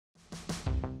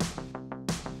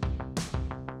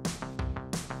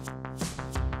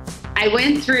I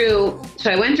went through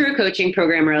a coaching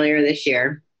program earlier this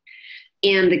year,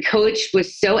 and the coach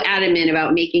was so adamant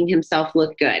about making himself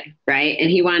look good, right?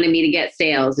 And he wanted me to get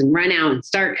sales and run out and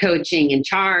start coaching and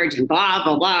charge and blah,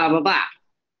 blah, blah, blah, blah.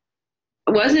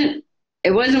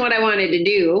 It wasn't what I wanted to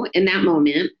do in that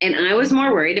moment. And I was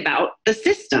more worried about the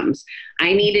systems.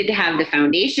 I needed to have the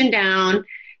foundation down.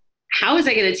 How was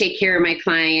I going to take care of my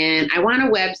client? I want a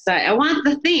website. I want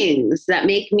the things that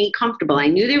make me comfortable. I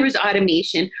knew there was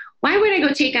automation. Why would I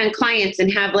go take on clients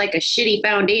and have like a shitty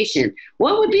foundation?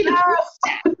 What would be the yes.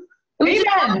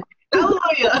 Amen.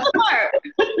 Hallelujah.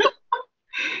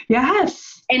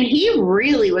 Yes. And he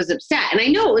really was upset. And I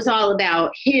know it was all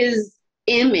about his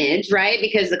image, right?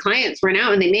 Because the clients went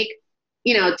out and they make,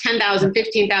 10,000,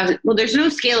 15,000. Well, there's no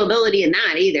scalability in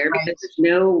that either, right.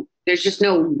 Because there's just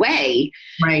no way.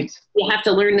 Right. You have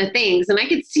to learn the things. And I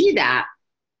could see that.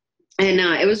 And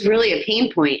it was really a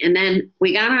pain point. And then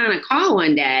we got on a call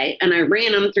one day and I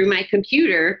ran him through my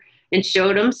computer and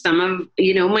showed him some of,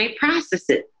 my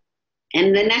processes.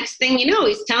 And the next thing you know,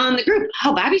 he's telling the group,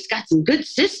 oh, Bobbie's got some good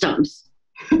systems.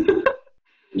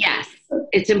 Yes,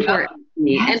 it's important to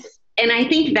me. Yes. And I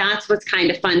think that's what's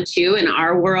kind of fun too in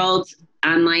our world,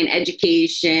 online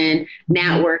education,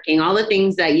 networking, all the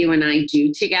things that you and I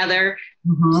do together,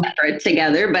 separate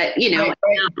together. But, right.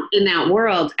 In that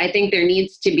world, I think there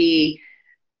needs to be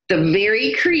the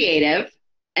very creative,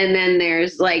 and then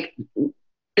there's like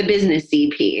the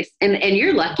businessy piece. And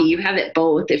you're lucky you have it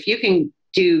both. If you can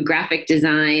do graphic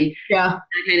design, that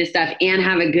kind of stuff, and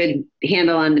have a good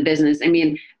handle on the business. I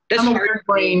mean, that's I'm a weird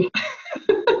brain.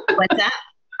 What's that?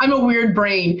 I'm a weird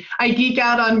brain. I geek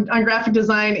out on graphic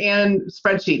design and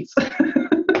spreadsheets.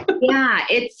 Yeah,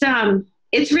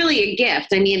 it's really a gift.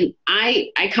 I mean,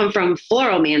 I come from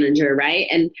floral manager, right?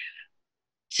 And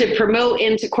to promote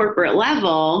into corporate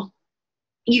level,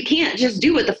 you can't just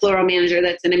do with the floral manager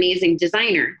that's an amazing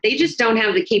designer. They just don't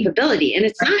have the capability. And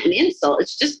it's not an insult.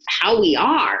 It's just how we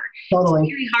are. Totally.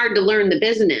 It's very hard to learn the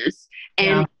business.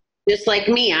 And just like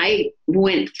me, I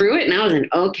went through it and I was an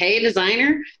okay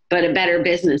designer, but a better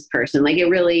business person. Like, it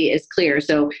really is clear.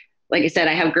 So like I said,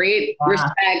 I have great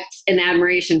respect and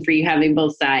admiration for you having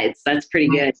both sides. That's pretty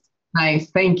good. Nice.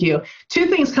 Thank you. Two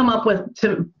things come up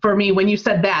for me when you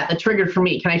said that triggered for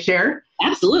me. Can I share?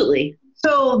 Absolutely.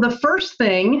 So the first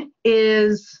thing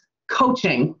is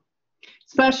coaching,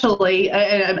 especially,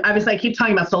 and obviously I keep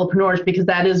talking about solopreneurs because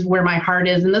that is where my heart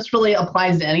is. And this really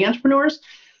applies to any entrepreneurs.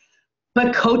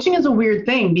 But coaching is a weird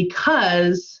thing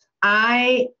because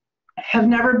I have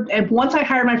never, once I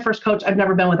hired my first coach, I've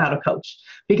never been without a coach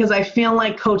because I feel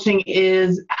like coaching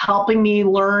is helping me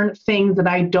learn things that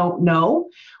I don't know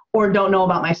or don't know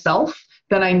about myself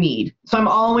that I need. So I'm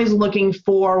always looking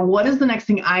for what is the next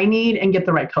thing I need and get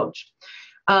the right coach.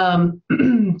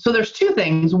 So there's two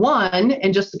things. One,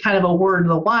 and just kind of a word of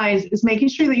the wise, is making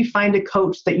sure that you find a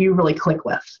coach that you really click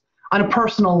with on a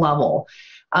personal level.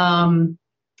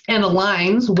 And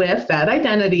aligns with that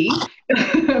identity,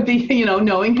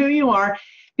 knowing who you are.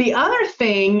 The other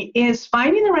thing is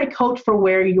finding the right coach for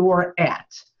where you're at.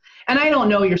 And I don't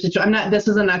know your situation. This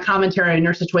isn't a commentary on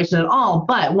your situation at all,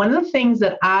 but one of the things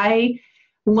that I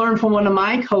learned from one of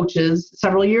my coaches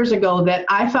several years ago that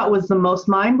I thought was the most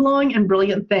mind-blowing and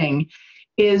brilliant thing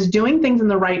is doing things in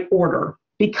the right order.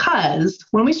 Because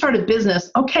when we started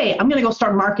business, okay, I'm going to go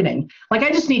start marketing. Like,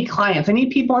 I just need clients. I need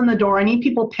people in the door. I need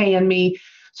people paying me.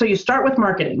 So you start with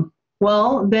marketing.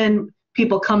 Well, then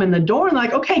people come in the door and they're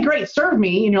like, okay, great, serve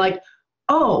me. And you're like,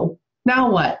 oh,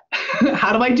 now what?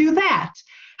 How do I do that?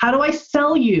 How do I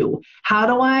sell you? How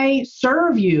do I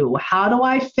serve you? How do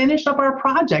I finish up our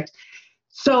project?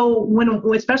 So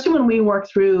especially when we work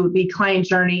through the client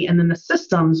journey and then the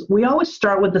systems, we always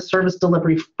start with the service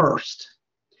delivery first.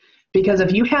 Because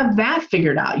if you have that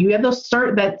figured out, you have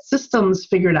that systems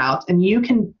figured out, and you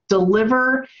can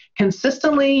deliver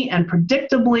consistently and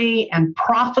predictably and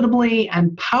profitably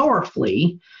and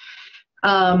powerfully,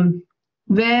 then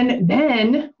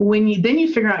when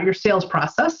you figure out your sales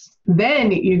process,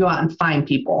 then you go out and find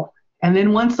people. And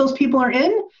then once those people are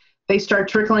in, they start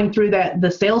trickling through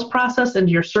the sales process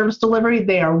into your service delivery.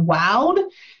 They are wowed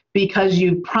because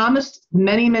you've promised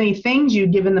many, many things.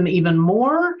 You've given them even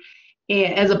more.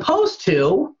 As opposed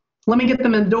to, let me get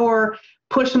them in the door,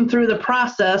 push them through the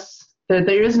process, that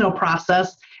there is no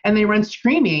process, and they run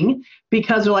screaming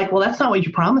because they're like, well, that's not what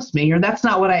you promised me, or that's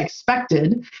not what I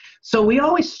expected. So we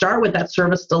always start with that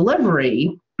service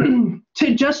delivery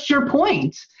to just your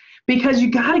point, because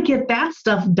you got to get that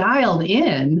stuff dialed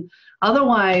in.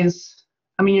 Otherwise,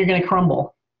 you're going to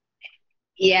crumble.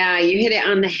 Yeah, you hit it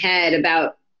on the head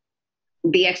about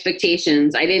the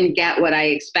expectations. I didn't get what I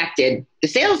expected. The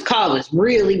sales call was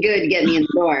really good to get me in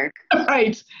the door.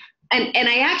 Right. And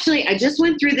I just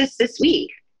went through this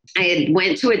week. I had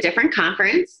went to a different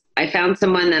conference. I found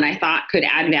someone that I thought could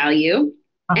add value.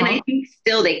 And I think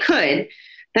still they could.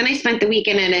 Then I spent the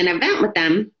weekend at an event with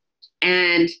them,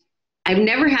 and I've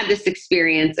never had this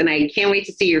experience, and I can't wait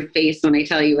to see your face when I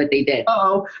tell you what they did.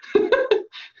 Oh.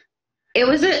 It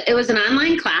was an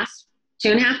online class,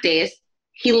 2.5 days.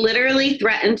 He literally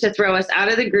threatened to throw us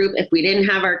out of the group if we didn't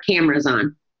have our cameras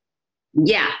on.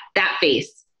 Yeah, that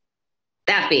face.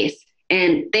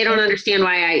 And they don't understand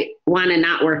why I want to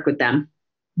not work with them.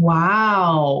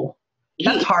 Wow.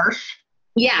 That's harsh.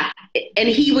 Yeah. And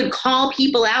he would call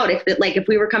people out if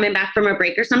we were coming back from a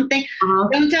break or something.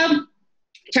 Don't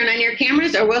turn on your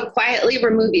cameras or we'll quietly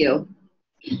remove you.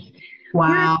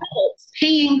 Wow. We're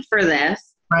paying for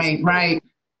this. Right.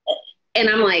 And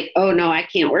I'm like, oh no, I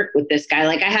can't work with this guy.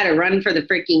 Like I had to run for the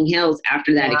freaking hills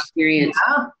after that experience.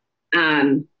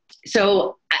 Yeah.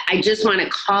 So I just want to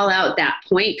call out that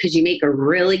point because you make a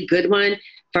really good one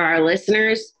for our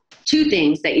listeners. 2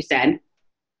 things that you said.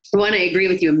 One, I agree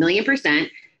with you 1,000,000%.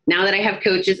 Now that I have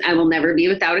coaches, I will never be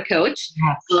without a coach.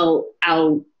 Yes.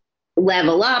 I'll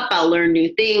level up. I'll learn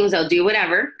new things. I'll do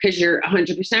whatever because you're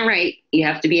 100% right. You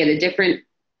have to be at different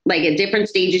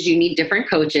stages. You need different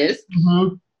coaches.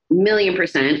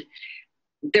 1,000,000%.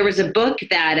 There was a book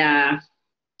that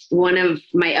one of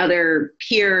my other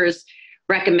peers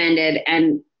recommended,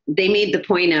 and they made the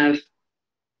point of,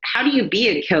 how do you be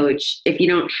a coach if you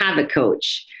don't have a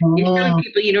coach? You're telling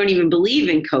people you don't even believe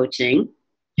in coaching.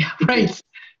 Yeah, right.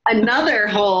 Another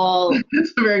whole...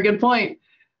 That's a very good point.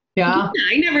 Yeah.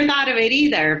 I never thought of it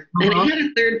either. And I had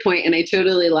a third point and I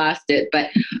totally lost it.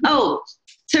 But,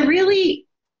 to really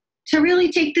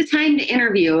take the time to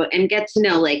interview and get to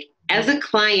know, like, as a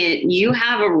client, you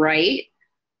have a right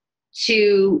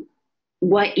to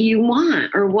what you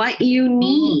want or what you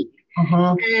need.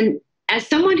 And as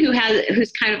someone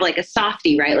who's kind of like a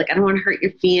softie, right? Like, I don't want to hurt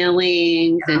your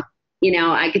feelings. And,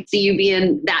 I could see you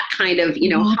being that kind of,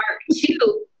 heart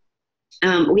too.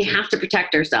 We have to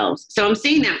protect ourselves. So I'm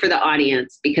saying that for the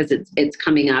audience because it's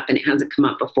coming up and it hasn't come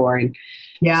up before. And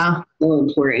it's so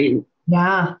important.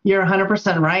 Yeah, you're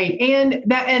 100% right. And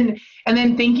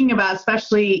then thinking about,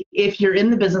 especially if you're in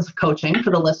the business of coaching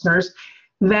for the listeners,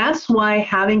 that's why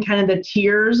having kind of the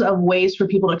tiers of ways for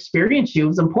people to experience you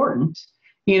is important.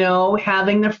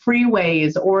 Having the free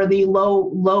ways or the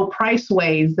low price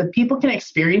ways that people can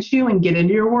experience you and get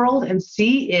into your world and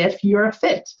see if you're a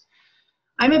fit.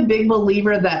 I'm a big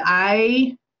believer that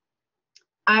I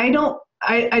don't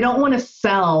want to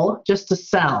sell just to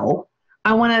sell.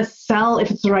 I want to sell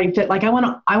if it's the right fit. Like I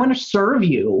want to serve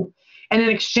you. And in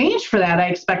exchange for that, I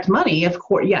expect money, of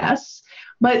course, yes.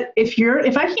 But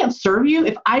if I can't serve you,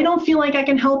 if I don't feel like I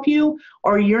can help you,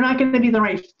 or you're not going to be the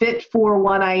right fit for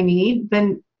what I need,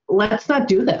 then let's not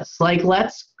do this. Like,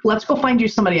 let's go find you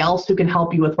somebody else who can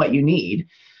help you with what you need.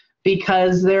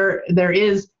 Because there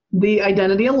is the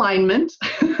identity alignment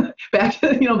back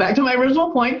to my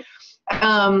original point.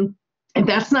 If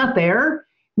that's not there,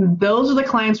 those are the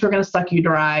clients who are going to suck you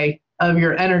dry of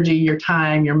your energy, your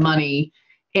time, your money,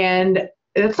 and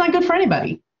it's not good for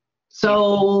anybody.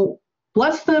 So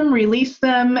bless them, release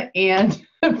them, and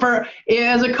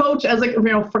as a coach,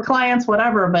 for clients,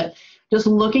 whatever, but just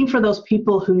looking for those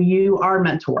people who you are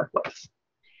meant to work with.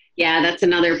 Yeah, that's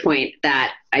another point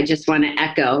that I just want to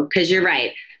echo, because you're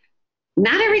right.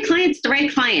 Not every client's the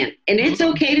right client, and it's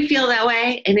okay to feel that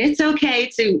way, and it's okay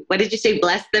to, what did you say,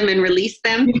 bless them and release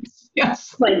them?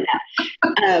 Yes.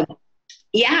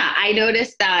 Yeah, I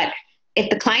noticed that if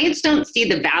the clients don't see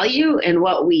the value in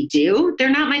what we do, they're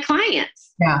not my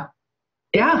clients.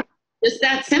 Yeah. Just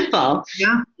that simple.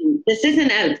 Yeah. This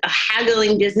isn't a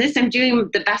haggling business. I'm doing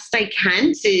the best I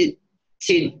can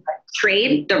to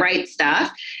trade the right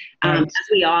stuff, as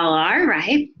we all are,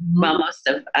 right? Well, most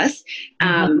of us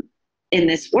in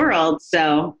this world.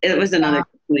 So it was another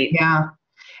point. Yeah.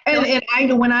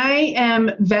 And when I am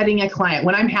vetting a client,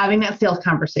 when I'm having that sales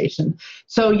conversation,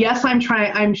 so yes,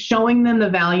 I'm showing them the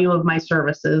value of my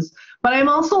services, but I'm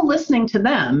also listening to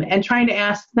them and trying to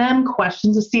ask them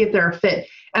questions to see if they're a fit.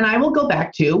 And I will go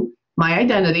back to my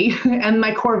identity and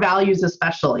my core values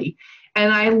especially.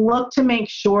 And I look to make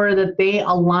sure that they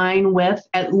align with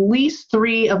at least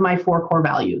 3 of my 4 core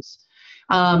values.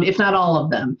 If not all of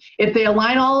them. If they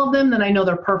align all of them, then I know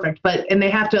they're perfect, and they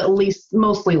have to at least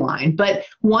mostly align. But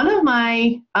one of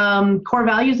my core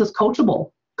values is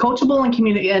coachable and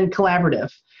community and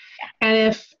collaborative. And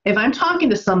if I'm talking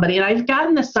to somebody, and I've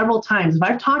gotten this several times, if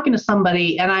I'm talking to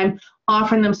somebody and I'm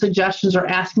offering them suggestions or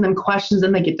asking them questions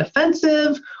and they get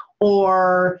defensive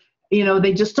or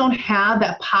they just don't have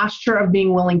that posture of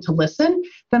being willing to listen,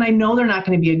 then I know they're not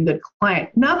going to be a good client.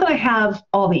 Not that I have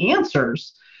all the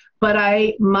answers, but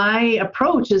my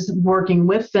approach is working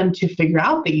with them to figure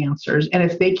out the answers. And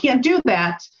if they can't do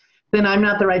that, then I'm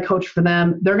not the right coach for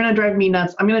them. They're going to drive me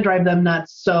nuts. I'm going to drive them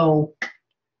nuts. So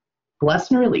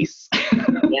bless and release.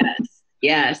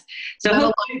 Yes.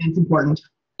 So it's important.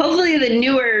 Hopefully the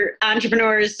newer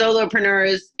entrepreneurs,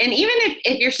 solopreneurs, and even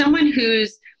if you're someone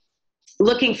who's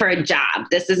looking for a job,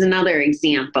 this is another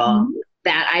example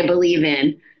that I believe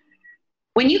in.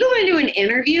 When you go into an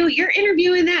interview, you're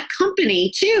interviewing that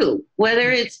company too,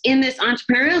 whether it's in this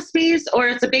entrepreneurial space or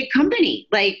it's a big company.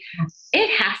 Like,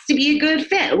 it has to be a good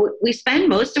fit. We spend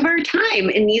most of our time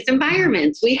in these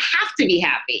environments. We have to be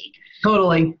happy.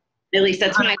 Totally. At least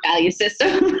that's my value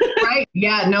system. Right.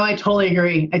 Yeah, no, I totally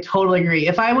agree.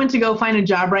 If I went to go find a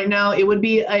job right now, it would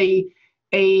be not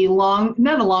a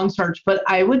long search, but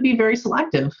I would be very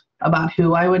selective about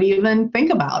who I would even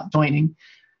think about joining,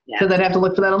 because I'd have to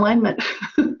look for that alignment.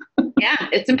 Yeah,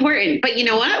 it's important. But you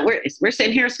know what? We're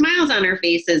sitting here with smiles on our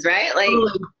faces, right? Like,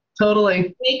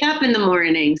 totally. Wake up in the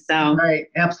morning. So right,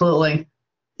 absolutely.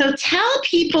 So tell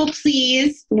people,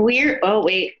 please, oh,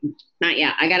 wait, not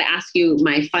yet. I got to ask you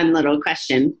my fun little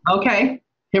question. Okay,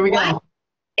 here we go.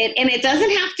 And it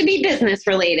doesn't have to be business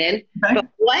related, but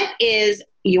what is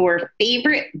your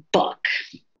favorite book?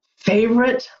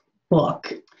 Favorite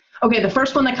book? Okay, the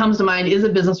first one that comes to mind is a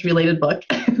business related book.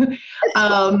 And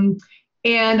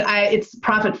it's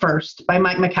Profit First by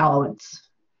Mike Michalowicz.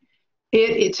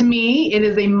 To me, it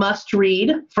is a must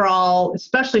read for all,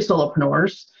 especially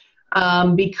solopreneurs.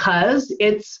 Because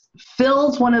it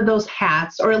fills one of those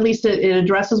hats, or at least it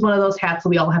addresses one of those hats that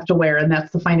we all have to wear, and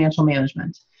that's the financial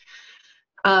management.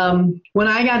 When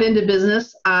I got into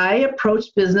business, I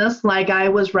approached business like I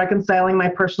was reconciling my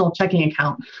personal checking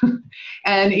account.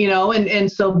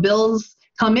 and so bills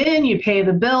come in, you pay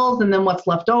the bills, and then what's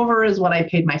left over is what I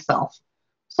paid myself.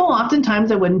 So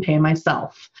oftentimes I wouldn't pay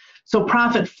myself. So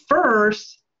Profit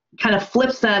First kind of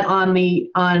flips that on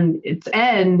its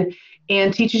end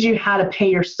and teaches you how to pay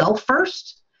yourself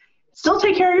first. Still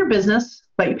take care of your business,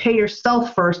 but you pay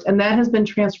yourself first. And that has been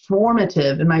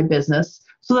transformative in my business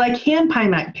so that I can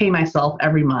pay myself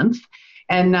every month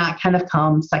and not kind of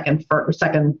come second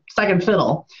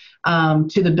fiddle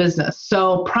to the business.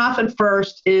 So Profit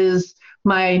First is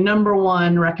my number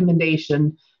one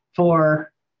recommendation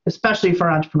especially for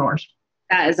entrepreneurs.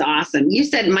 That is awesome. You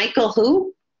said Michael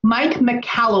who? Mike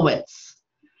Michalowicz.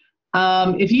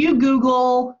 If you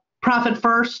Google Profit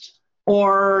First,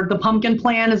 or The Pumpkin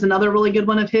Plan is another really good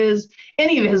one of his.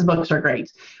 Any of his books are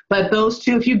great. But those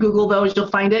two, if you Google those, you'll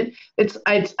find it.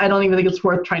 I don't even think it's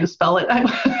worth trying to spell it.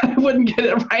 I wouldn't get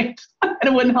it right. And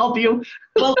it wouldn't help you.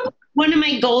 Well, one of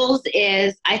my goals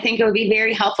is I think it would be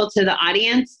very helpful to the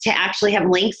audience to actually have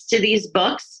links to these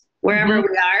books wherever we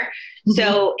are. Mm-hmm.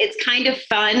 So it's kind of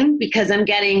fun because I'm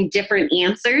getting different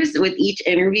answers with each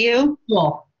interview.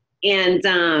 Cool. And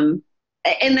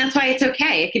that's why it's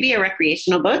okay. It could be a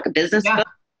recreational book, a business book.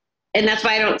 And that's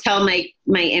why I don't tell my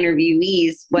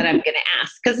interviewees what I'm going to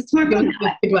ask, because it's more fun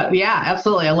that way. Yeah,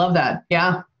 absolutely. I love that.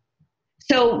 Yeah.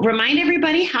 So remind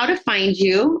everybody how to find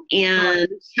you and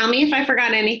tell me if I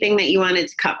forgot anything that you wanted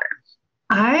to cover.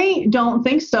 I don't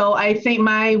think so. I think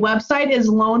my website is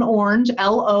Lone Orange,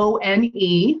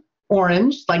 LONE,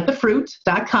 orange, like the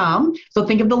fruit.com. So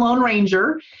think of the Lone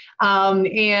Ranger.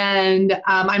 And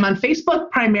I'm on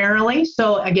Facebook primarily.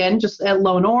 So again, just at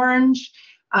Lone Orange.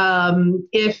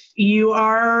 If you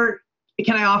are,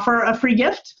 can I offer a free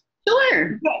gift?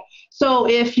 Sure. Okay. So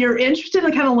if you're interested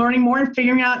in kind of learning more and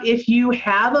figuring out if you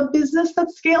have a business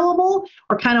that's scalable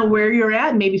or kind of where you're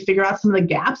at, maybe figure out some of the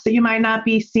gaps that you might not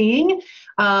be seeing,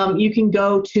 you can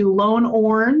go to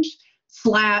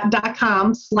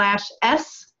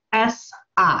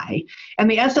loneorange.com/SSI.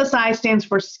 And the SSI stands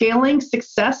for Scaling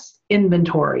Success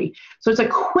Inventory. So it's a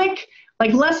quick,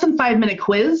 like less than 5-minute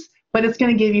quiz, but it's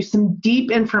going to give you some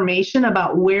deep information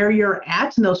about where you're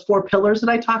at in those 4 pillars that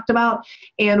I talked about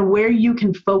and where you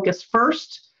can focus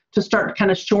first to start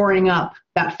kind of shoring up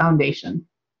that foundation.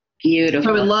 Beautiful.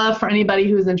 So I would love for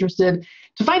anybody who's interested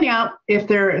to find out if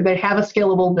they have a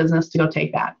scalable business to go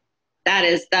take that. That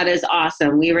is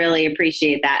awesome. We really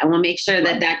appreciate that. And we'll make sure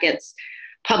that gets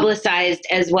publicized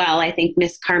as well. I think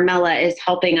Miss Carmela is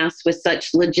helping us with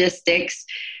such logistics.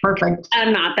 Perfect.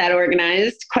 I'm not that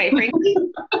organized, quite frankly.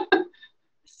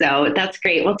 So that's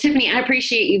great. Well, Tiffany, I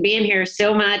appreciate you being here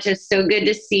so much. It's so good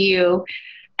to see you.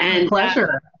 And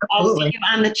pleasure. I'll see you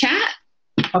on the chat.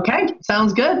 Okay.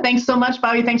 Sounds good. Thanks so much,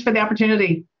 Bobbie. Thanks for the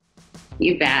opportunity.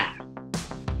 You bet.